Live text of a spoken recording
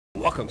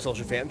Welcome,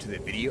 Social Fam, to the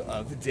video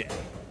of the day.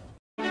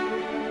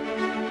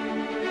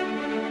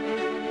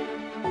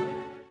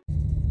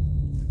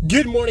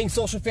 Good morning,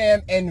 Social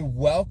Fam, and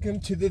welcome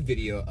to the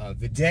video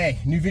of the day.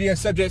 New video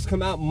subjects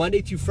come out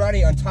Monday through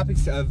Friday on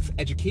topics of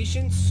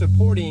education,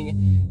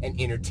 supporting, and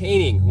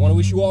entertaining. I want to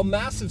wish you all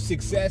massive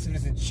success. It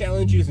doesn't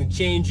challenge you, doesn't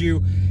change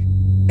you.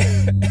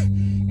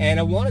 And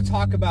I want to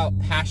talk about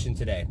passion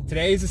today.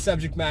 Today is the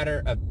subject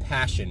matter of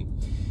passion.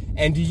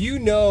 And do you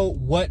know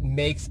what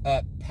makes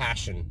up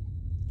passion?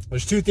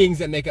 There's two things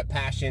that make up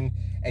passion,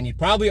 and you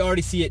probably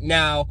already see it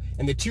now.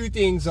 And the two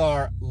things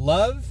are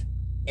love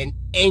and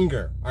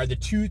anger are the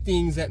two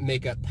things that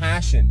make up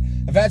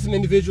passion. I've had some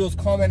individuals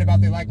comment about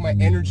they like my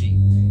energy.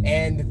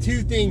 And the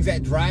two things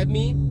that drive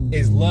me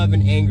is love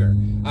and anger.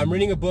 I'm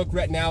reading a book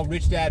right now,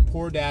 Rich Dad,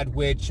 Poor Dad,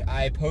 which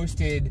I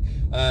posted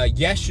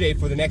yesterday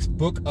for the next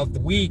book of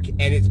the week.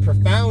 And it's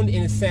profound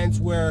in a sense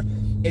where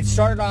it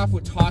started off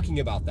with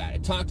talking about that.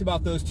 It talked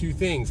about those two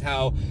things,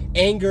 how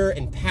anger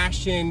and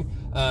passion,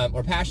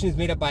 or passion is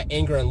made up by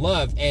anger and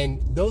love. And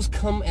those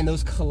come and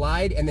those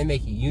collide and they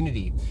make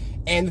unity.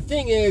 And the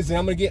thing is, and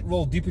I'm going to get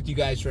real deep with you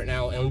guys right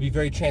now, and I'm going to be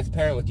very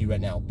transparent with you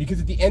right now, because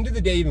at the end of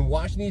the day, you've been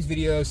watching these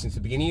videos since the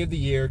beginning of the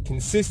year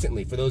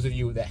consistently, for those of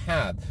you that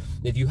have.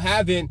 If you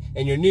haven't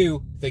and you're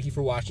new, thank you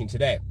for watching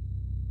today.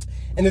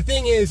 And the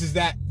thing is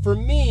that for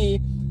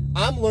me,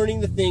 I'm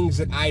learning the things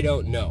that I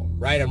don't know,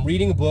 right? I'm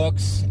reading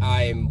books,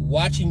 I'm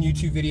watching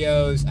YouTube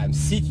videos, I'm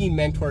seeking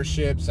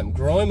mentorships, I'm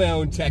growing my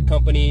own tech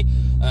company,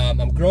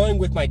 I'm growing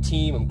with my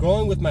team, I'm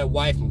growing with my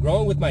wife, I'm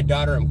growing with my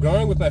daughter, I'm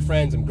growing with my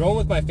friends, I'm growing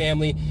with my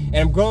family, and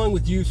I'm growing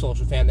with you,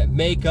 Social Fam, that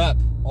make up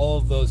all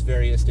of those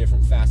various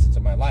different facets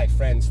of my life,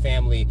 friends,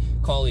 family,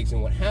 colleagues,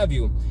 and what have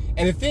you.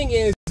 And the thing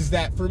is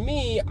that for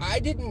me, I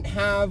didn't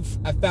have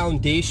a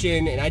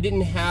foundation, and I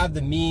didn't have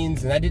the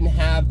means, and I didn't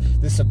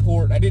have the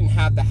support, I didn't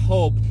have the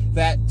help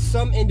that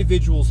some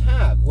individuals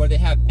have, where they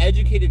have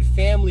educated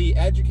family,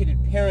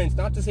 educated parents.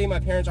 Not to say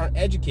my parents aren't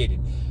educated.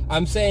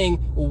 I'm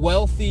saying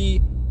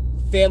wealthy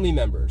family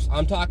members.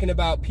 I'm talking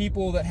about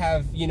people that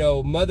have,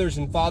 mothers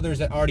and fathers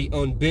that already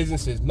own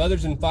businesses,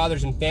 mothers and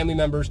fathers and family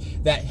members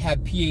that have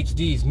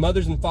PhDs,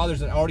 mothers and fathers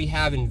that already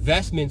have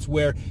investments,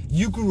 where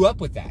you grew up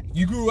with that.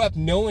 You grew up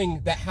knowing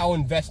that how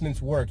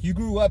investments work. You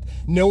grew up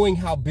knowing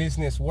how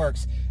business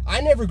works. I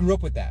never grew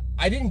up with that.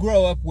 I didn't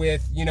grow up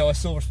with, a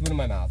silver spoon in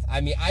my mouth.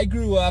 I mean, I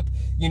grew up,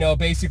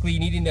 basically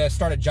needing to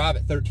start a job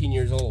at 13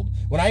 years old.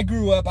 When I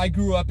grew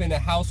up in a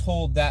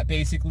household that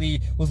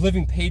basically was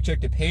living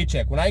paycheck to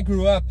paycheck. When I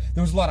grew up,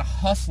 there was a lot of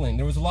hustling.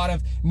 There was a lot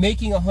of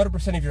making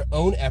 100% of your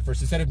own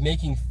efforts instead of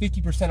making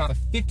 50% out of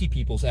 50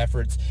 people's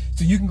efforts.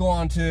 So you can go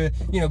on to,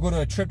 go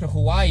to a trip to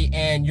Hawaii,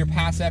 and your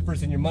past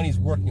efforts and your money's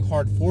working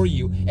hard for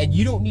you. And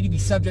you don't need to be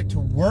subject to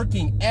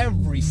working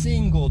every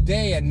single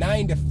day at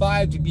 9 to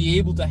 5 to be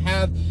able to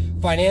have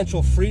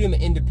financial freedom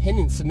and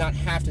independence, and not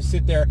have to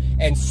sit there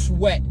and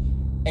sweat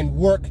and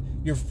work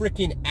your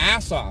freaking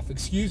ass off,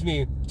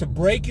 to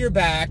break your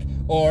back,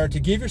 or to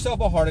give yourself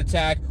a heart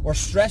attack, or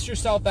stress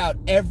yourself out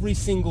every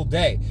single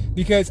day.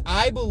 Because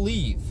I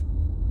believe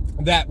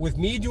that with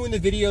me doing the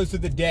videos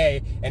of the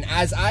day, and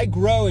as I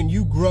grow and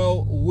you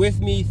grow with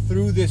me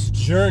through this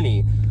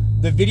journey,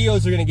 the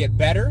videos are going to get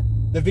better.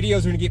 The videos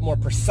are going to get more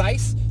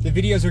precise. The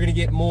videos are going to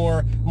get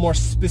more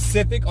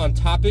specific on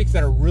topics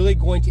that are really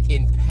going to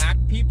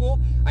impact people.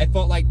 I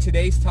felt like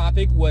today's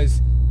topic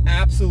was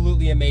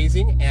absolutely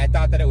amazing, and I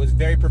thought that it was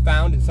very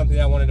profound and something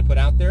that I wanted to put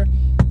out there.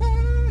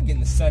 Getting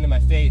the sun in my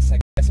face. I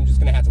guess I'm just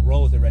going to have to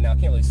roll with it right now. I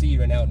can't really see you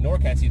right now, nor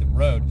can I see the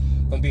road.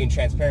 If I'm being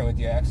transparent with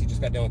you, I actually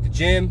just got done with the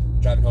gym,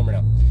 driving home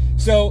right now.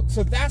 So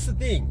that's the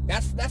thing.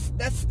 That's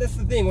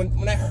the thing.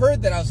 When I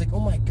heard that, I was like, oh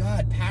my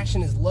God,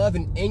 passion is love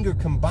and anger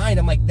combined.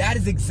 I'm like, that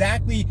is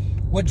exactly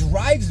what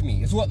drives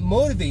me. It's what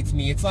motivates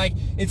me. It's like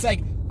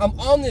I'm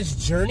on this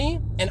journey,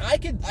 and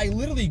I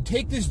literally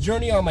take this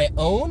journey on my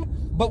own.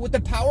 But with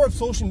the power of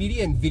social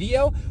media and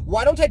video,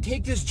 why don't I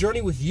take this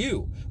journey with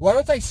you? Why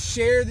don't I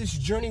share this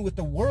journey with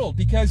the world?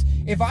 Because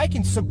if I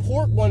can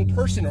support one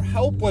person, or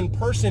help one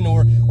person,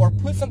 or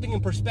put something in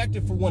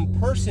perspective for one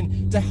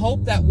person to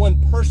help that one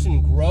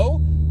person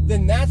grow,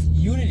 then that's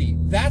unity.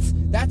 That's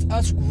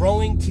us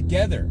growing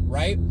together,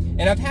 right?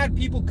 And I've had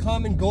people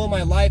come and go in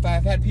my life.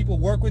 I've had people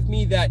work with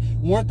me that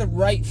weren't the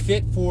right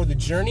fit for the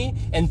journey,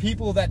 and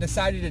people that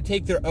decided to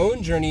take their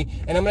own journey.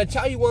 And I'm going to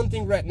tell you one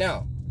thing right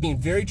now, being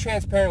very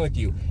transparent with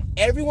you.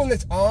 Everyone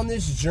that's on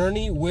this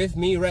journey with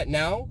me right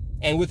now,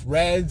 and with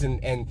Reds and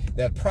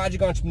the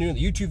Project Entrepreneur,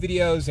 the YouTube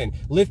videos, and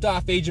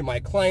Liftoff Agent, my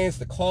clients,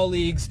 the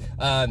colleagues,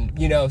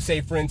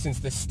 say for instance,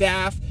 the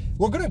staff,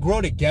 we're going to grow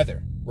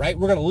together, right?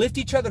 We're going to lift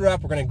each other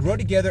up. We're going to grow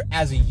together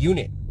as a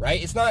unit,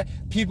 right? It's not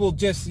people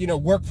just,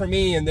 work for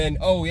me and then,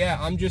 oh yeah,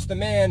 I'm just the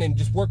man and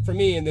just work for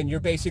me, and then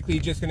you're basically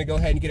just going to go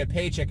ahead and get a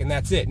paycheck and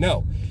that's it.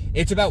 No,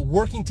 it's about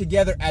working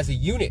together as a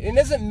unit. And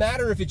it doesn't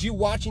matter if it's you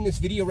watching this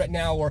video right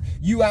now, or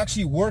you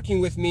actually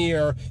working with me,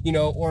 or,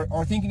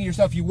 or thinking to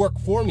yourself, you work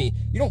for me.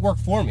 You don't work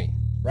for me,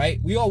 right?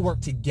 We all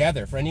work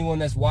together. For anyone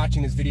that's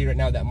watching this video right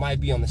now that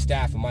might be on the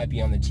staff and might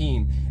be on the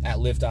team at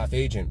Liftoff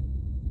Agent.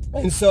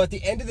 And so at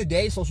the end of the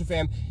day, Social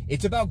Fam,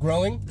 it's about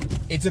growing.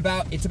 It's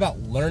about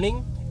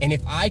learning. And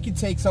if I could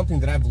take something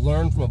that I've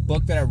learned from a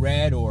book that I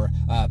read, or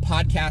a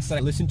podcast that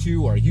I listened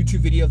to, or a YouTube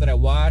video that I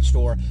watched,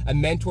 or a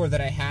mentor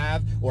that I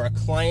have, or a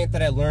client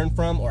that I learned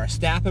from, or a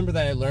staff member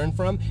that I learned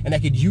from, and I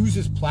could use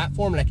this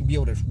platform and I could be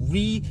able to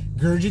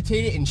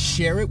regurgitate it and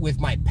share it with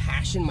my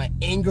passion, my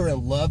anger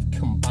and love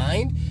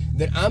combined,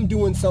 then I'm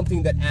doing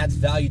something that adds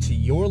value to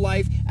your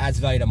life, adds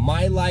value to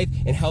my life,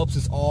 and helps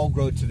us all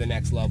grow to the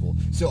next level.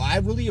 So I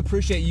really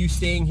appreciate you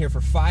staying here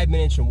for 5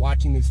 minutes and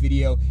watching this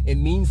video. It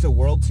means the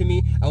world to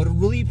me. I would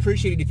really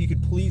appreciate it if you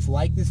could please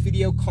like this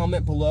video,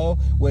 comment below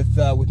with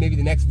maybe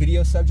the next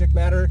video subject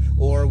matter,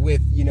 or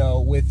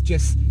with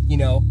just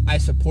I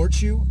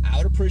support you. I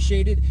would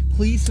appreciate it.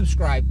 Please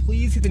subscribe.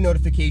 Please hit the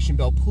notification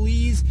bell.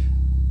 Please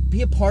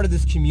be a part of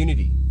this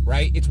community.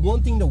 Right? It's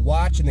one thing to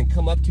watch and then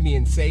come up to me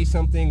and say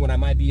something when I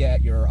might be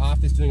at your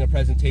office doing a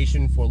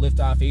presentation for a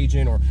liftoff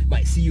agent, or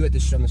might see you on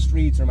the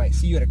streets, or might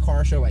see you at a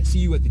car show, might see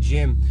you at the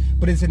gym.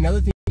 But it's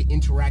another thing to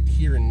interact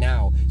here and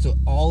now, so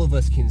all of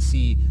us can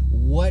see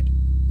what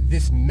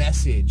this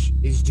message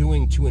is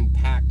doing to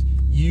impact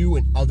you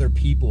and other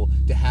people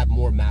to have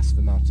more massive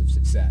amounts of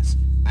success.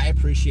 I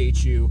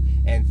appreciate you,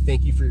 and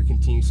thank you for your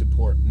continued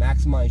support.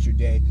 Maximize your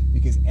day,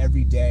 because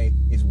every day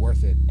is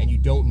worth it, and you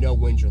don't know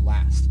when's your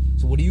last.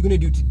 So what are you going to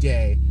do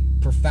today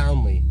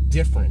profoundly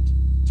different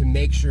to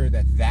make sure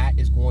that that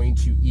is going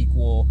to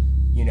equal,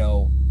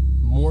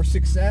 more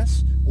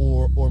success,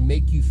 or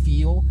make you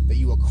feel that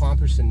you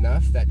accomplished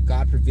enough that,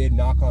 God forbid,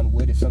 knock on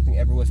wood, if something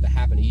ever was to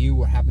happen to you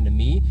or happen to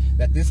me,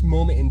 that this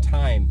moment in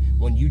time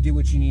when you did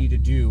what you needed to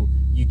do,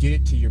 you did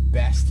it to your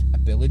best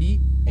ability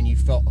and you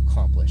felt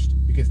accomplished,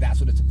 because that's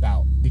what it's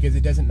about. Because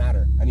it doesn't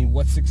matter. I mean,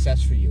 what's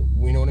success for you?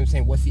 You know what I'm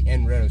saying? What's the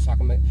end road? I was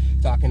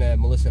talking to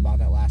Melissa about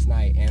that last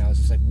night, and I was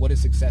just like, what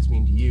does success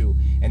mean to you?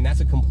 And that's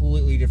a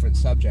completely different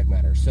subject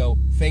matter. So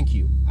thank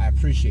you. I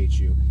appreciate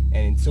you.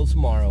 And until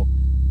tomorrow,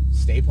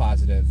 stay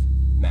positive,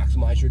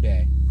 maximize your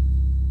day,